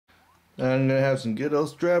I'm gonna have some good old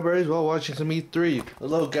strawberries while watching some E3.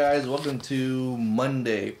 Hello guys, welcome to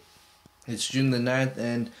Monday. It's June the 9th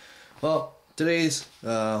and, well, today's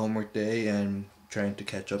homework day and trying to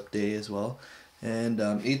catch up day as well. And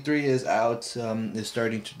E3 is out, is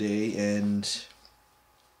starting today, and,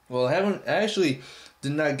 well, I actually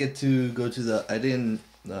did not get to go to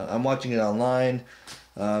I'm watching it online,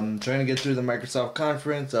 trying to get through the Microsoft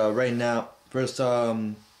conference right now. First,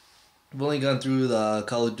 I've only gone through the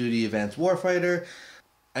Call of Duty Advanced Warfighter.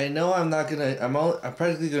 I know I'm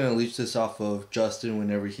practically gonna leech this off of Justin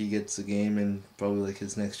whenever he gets the game and probably like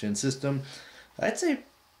his next gen system. I'd say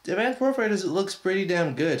Advanced Warfighter looks pretty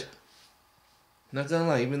damn good. Not gonna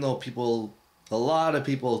lie, even though a lot of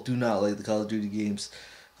people do not like the Call of Duty games.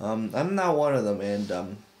 I'm not one of them,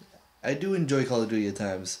 and I do enjoy Call of Duty at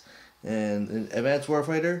times. And Advanced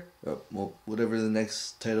Warfighter, well, whatever the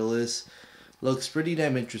next title is, looks pretty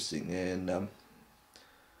damn interesting, and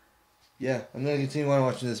yeah, I'm gonna continue on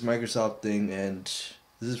watching this Microsoft thing, and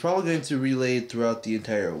this is probably going to relay throughout the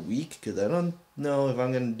entire week because I don't know if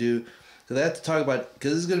I'm gonna do, because I have to talk about,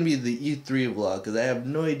 because this is gonna be the E3 vlog, because I have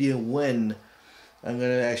no idea when I'm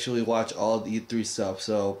gonna actually watch all the E3 stuff.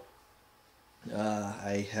 So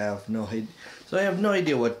I have no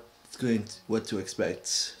idea what to expect.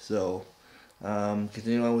 So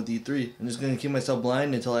continuing on with E3, I'm just going to keep myself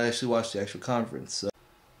blind until I actually watch the actual conference. So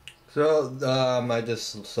I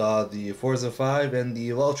just saw the Forza 5 and the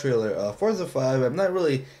Evolve trailer. Forza 5, I'm not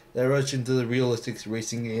really that much into the realistic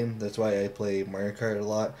racing game. That's why I play Mario Kart a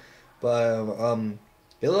lot. But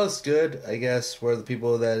it looks good, I guess, for the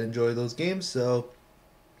people that enjoy those games. So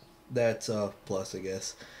that's a plus, I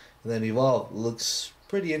guess. And then Evolve looks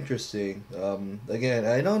pretty interesting. Again,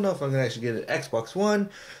 I don't know if I'm going to actually get an Xbox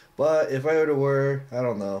One. But if I were, I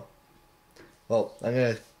don't know. Well, I'm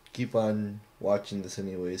gonna keep on watching this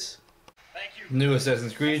anyways. Thank you. New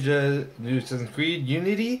Assassin's Creed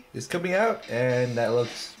Unity is coming out, and that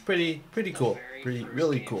looks pretty cool,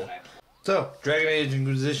 really cool. So, Dragon Age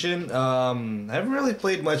Inquisition. I haven't really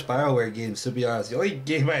played much BioWare games, to be honest. The only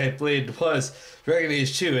game I had played was Dragon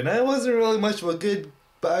Age 2, and that wasn't really much of a good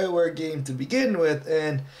BioWare game to begin with,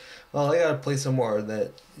 and well, I gotta play some more.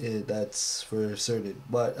 That's for certain.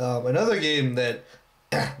 But another game that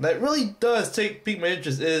that really does pique my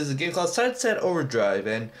interest is a game called Sunset Overdrive,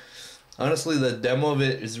 and honestly, the demo of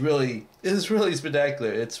it is really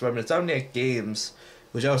spectacular. It's from Insomniac Games,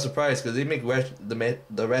 which I was surprised because they make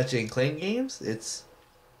the Ratchet and Clank games. It's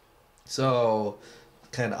so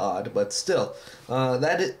kind of odd, but still,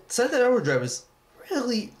 Sunset Overdrive looks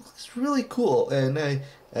really cool, and I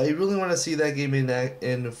really want to see that game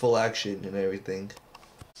in full action and everything.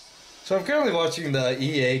 So I'm currently watching the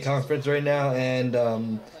EA conference right now,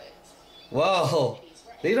 and well,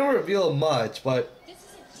 they don't reveal much, but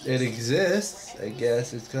it exists. I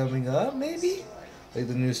guess it's coming up, maybe, like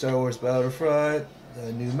the new Star Wars Battlefront,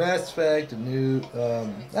 the new Mass Effect, the new I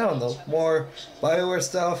don't know, more BioWare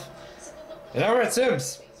stuff, and I read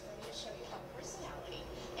Sims.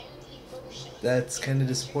 That's kind of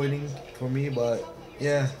disappointing for me, but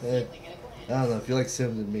yeah, I don't know. If you like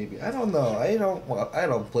Sims, then maybe. I don't know. I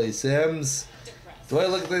don't play Sims. Do I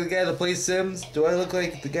look like the guy that plays Sims? Do I look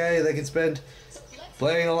like the guy that can spend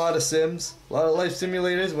playing a lot of Sims, a lot of life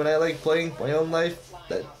simulators when I like playing my own life?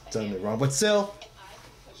 That sounded wrong, but still.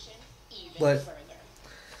 But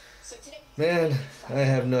man, I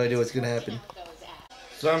have no idea what's gonna happen.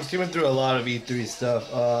 So I'm skimming through a lot of E3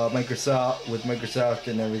 stuff, Microsoft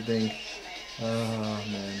and everything. Oh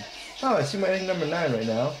man. Oh, I see my number 9 right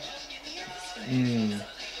now.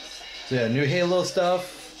 So yeah, new Halo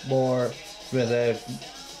stuff, more with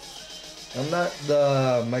I'm not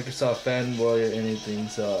the Microsoft fanboy or anything,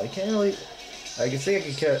 so I can't really, I can say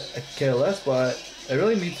I care less, but I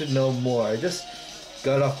really need to know more. I just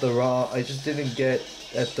got off I just didn't get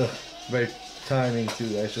at the right timing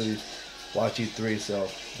to actually watch E3, so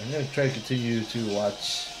I'm gonna try to continue to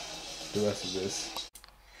watch the rest of this.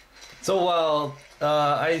 So while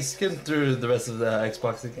I skimmed through the rest of the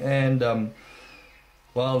Xbox thing, and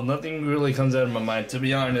well, nothing really comes out of my mind, to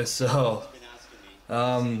be honest. So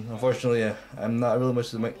unfortunately, I'm not really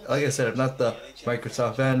much like I said, I'm not the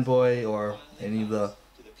Microsoft fanboy or any of the.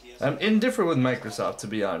 I'm indifferent with Microsoft, to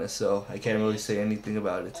be honest. So I can't really say anything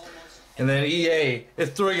about it. And then EA is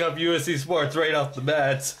throwing up USC Sports right off the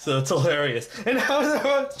bat, so it's hilarious. And now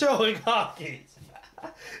they're showing hockey.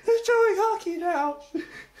 They're showing hockey now.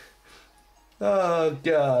 Oh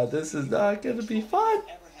god, this is not gonna be fun.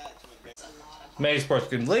 Mega sports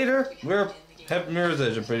games later. We're have Mirror's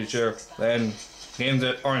Edge, I'm pretty sure, and games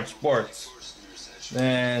that aren't sports.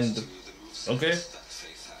 And okay,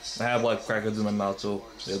 I have like crackers in my mouth, so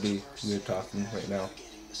it'll be weird talking right now.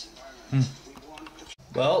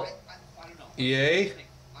 Well, EA,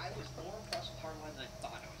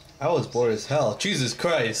 I was bored as hell. Jesus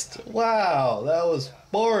Christ! Wow, that was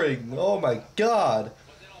boring. Oh my God!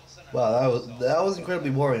 Wow, that was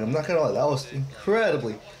incredibly boring. I'm not gonna lie, that was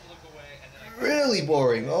incredibly, really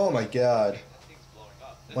boring. Oh my God!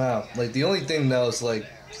 Wow, like the only thing that was like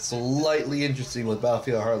slightly interesting was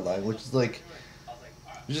Battlefield Hardline, which is like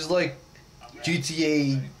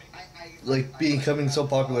GTA, like becoming so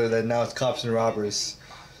popular that now it's cops and robbers.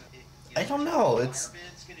 I don't know. It's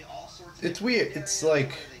weird. It's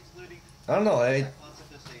like I don't know.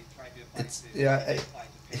 It's yeah.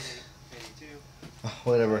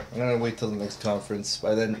 Whatever. I'm gonna wait till the next conference.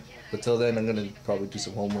 But till then, I'm gonna probably do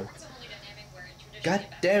some homework. God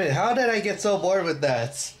damn it! How did I get so bored with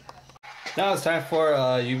that? Now it's time for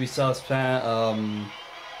Ubisoft's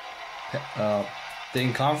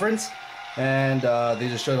thing conference, and they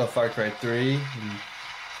just showed off Far Cry 3,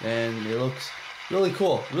 and it looks really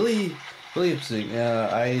cool, really interesting.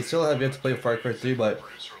 I still have yet to play Far Cry 3, but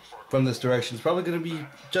from this direction, it's probably going to be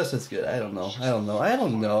just as good. I don't know. I have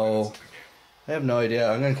no idea.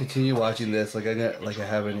 I'm going to continue watching this like I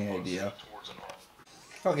have any idea.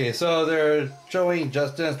 Okay, so they're showing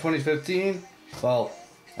Just Dance 2015. Well,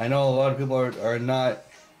 I know a lot of people are not,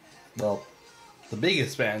 well, the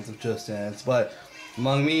biggest fans of Just Dance, but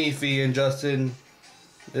among me, Fee, and Justin,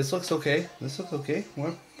 this looks okay. We're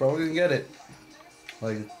probably gonna get it.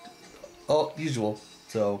 Like, oh, usual.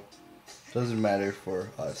 So, doesn't matter for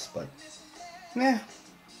us, but, yeah,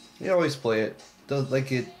 we always play it.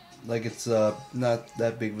 Like it's not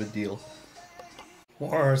that big of a deal.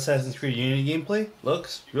 More Assassin's Creed Unity gameplay.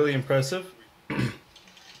 Looks really impressive.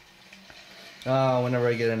 Whenever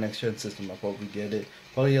I get an next gen system, I'll probably get it.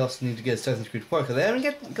 Probably also need to get Assassin's Creed 4 because I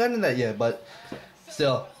haven't gotten that yet, but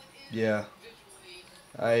still, yeah.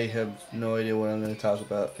 I have no idea what I'm going to talk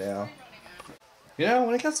about now. You know,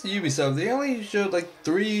 when it comes to Ubisoft, they only showed like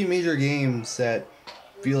 3 major games that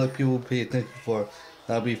feel like people pay attention for.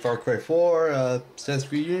 That'll be Far Cry 4, Assassin's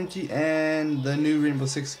Creed Unity, and the new Rainbow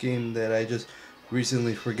Six game that I just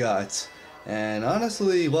recently forgot. And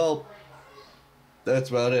honestly, well, that's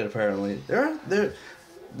about it. Apparently,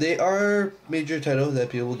 they are major titles that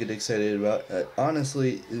people get excited about.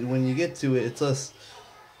 Honestly, when you get to it, it's less.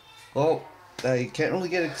 Well, I can't really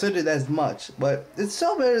get excited as much, but it's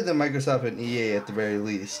still better than Microsoft and EA at the very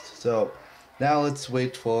least. So now let's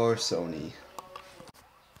wait for Sony.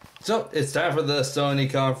 So it's time for the Sony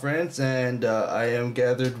conference, and I am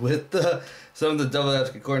gathered with some of the Double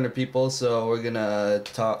Advocate Corner people. So we're gonna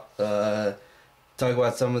talk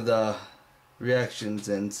about some of the reactions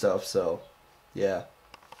and stuff. So yeah.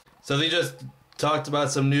 So they just talked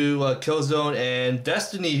about some new Killzone and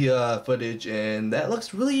Destiny footage, and that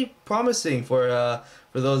looks really promising for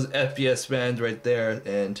those FPS fans right there.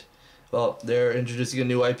 And well, they're introducing a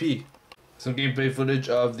new IP. Some gameplay footage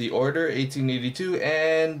of The Order 1882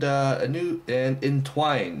 and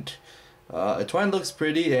Entwined. Entwined looks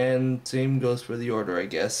pretty, and same goes for The Order, I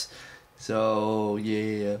guess. So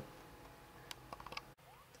yeah.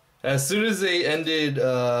 As soon as they ended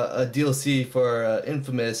a DLC for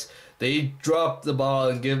Infamous, they dropped the ball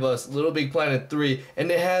and give us Little Big Planet 3, and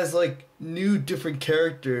it has like new different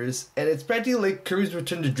characters, and it's practically like Kirby's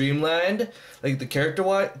Return to Dreamland, like the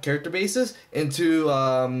character basis into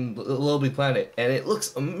Little Big Planet, and it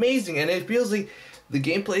looks amazing, and it feels like the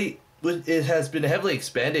gameplay it has been heavily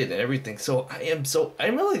expanded and everything. So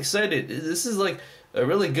I'm really excited. This is like a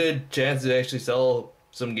really good chance to actually sell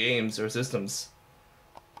some games or systems.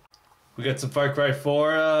 We got some Far Cry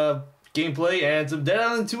 4 gameplay and some Dead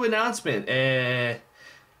Island 2 announcement. And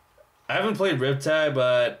I haven't played Riptide,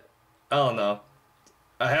 but I don't know.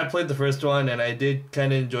 I have played the first one and I did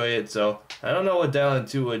kind of enjoy it, so I don't know what Dead Island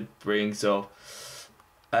 2 would bring, so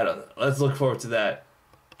I don't know. Let's look forward to that.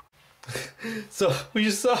 So we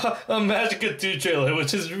just saw a Magica 2 trailer,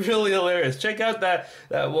 which is really hilarious. Check out that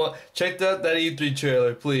one. Check out that E3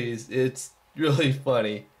 trailer, please. It's really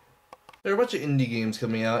funny. There are a bunch of indie games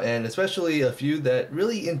coming out, and especially a few that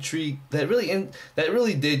really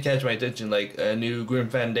really did catch my attention, like a new Grim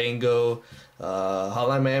Fandango,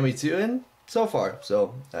 Hotline Miami 2, and so far.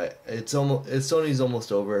 So it's Sony's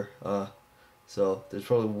almost over. So there's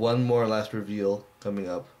probably one more last reveal coming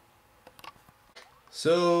up.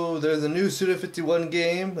 So there's a new Suda51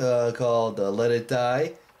 game called Let It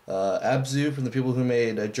Die. Abzu from the people who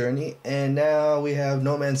made Journey, and now we have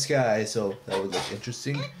No Man's Sky. So that would look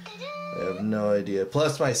interesting. I have no idea.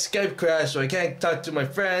 Plus my Skype crashed, so I can't talk to my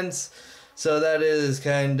friends. So that is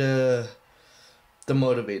kind of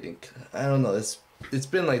demotivating. I don't know. It's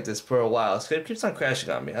been like this for a while. Skype keeps on crashing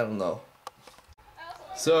on me. I don't know.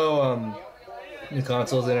 So new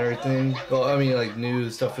consoles and everything. Well, I mean, like new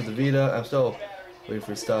stuff for the Vita. I'm still waiting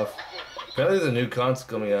for stuff. Apparently, there's a new console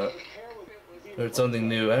coming out. Or something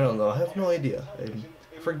new. I don't know. I have no idea. I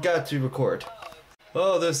forgot to record.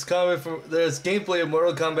 Oh, there's gameplay of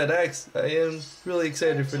Mortal Kombat X. I am really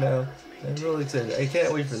excited for now. I'm really excited. I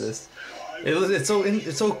can't wait for this. It's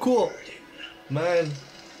so cool, man.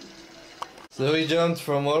 So we jumped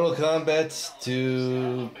from Mortal Kombat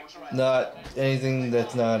to not anything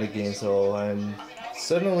that's not a game. So I'm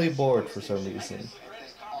suddenly bored for some reason.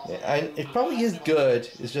 It probably is good.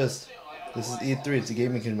 It's just this is E3. It's a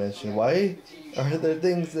gaming convention. Why are there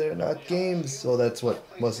things that are not games? Well, that's what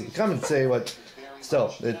most of the comments say, but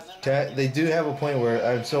still, they do have a point where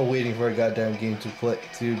I'm still waiting for a goddamn game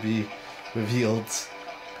to be revealed.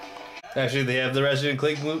 Actually, they have the Resident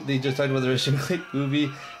Clank movie. They just talked about the Resident Clank movie,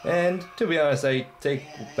 and to be honest, I take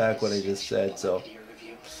back what I just said. So,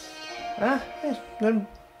 I'm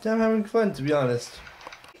having fun, to be honest.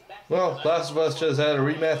 Well, Last of Us just had a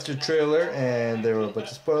remastered trailer, and there were a bunch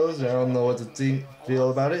of spoilers, and I don't know what to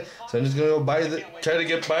feel about it. So I'm just gonna go try to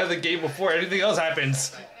get by the game before anything else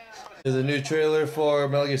happens. There's a new trailer for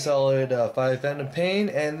Metal Gear Solid 5 Phantom Pain,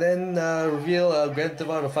 and then reveal Grand Theft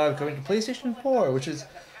Auto 5 coming to PlayStation 4, which is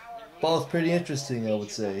both pretty interesting, I would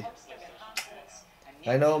say.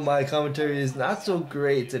 I know my commentary is not so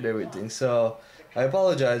great and everything, so I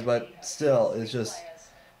apologize, but still, it's just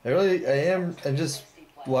I'm just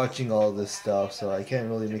watching all this stuff, so I can't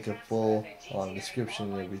really make a full-on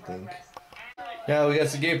description and everything. Now we got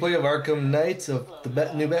some gameplay of Arkham Knight, of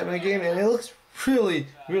the new Batman game, and it looks really,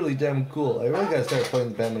 really damn cool. I really gotta start playing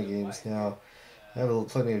the Batman games now. I have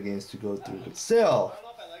plenty of games to go through, but still,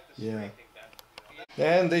 yeah.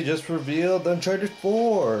 And they just revealed Uncharted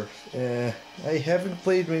 4. I haven't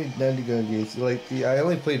played many Naughty Dog games. I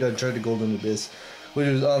only played Uncharted Golden Abyss, which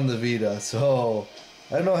was on the Vita, so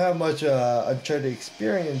I don't have much Uncharted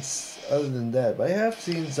experience other than that. But I have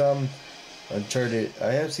seen some Uncharted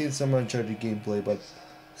gameplay, but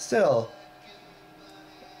still,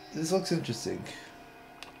 this looks interesting.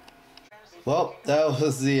 Well, that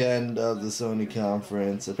was the end of the Sony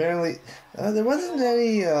conference. Apparently, there wasn't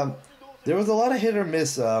any. There was a lot of hit or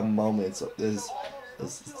miss moments. This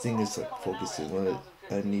thing is focusing on it.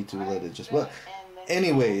 I need to let it just. But,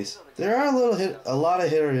 anyways, there are a lot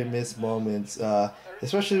of hit or miss moments.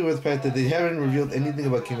 Especially with the fact that they haven't revealed anything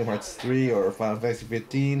about Kingdom Hearts 3 or Final Fantasy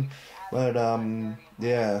 15. But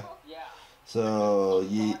yeah. So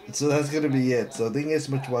that's gonna be it. So thank you guys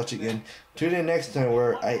so much for watching, and tune in next time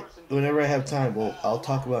whenever I have time, I'll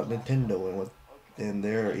talk about Nintendo and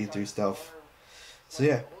their E3 stuff. So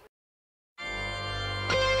yeah.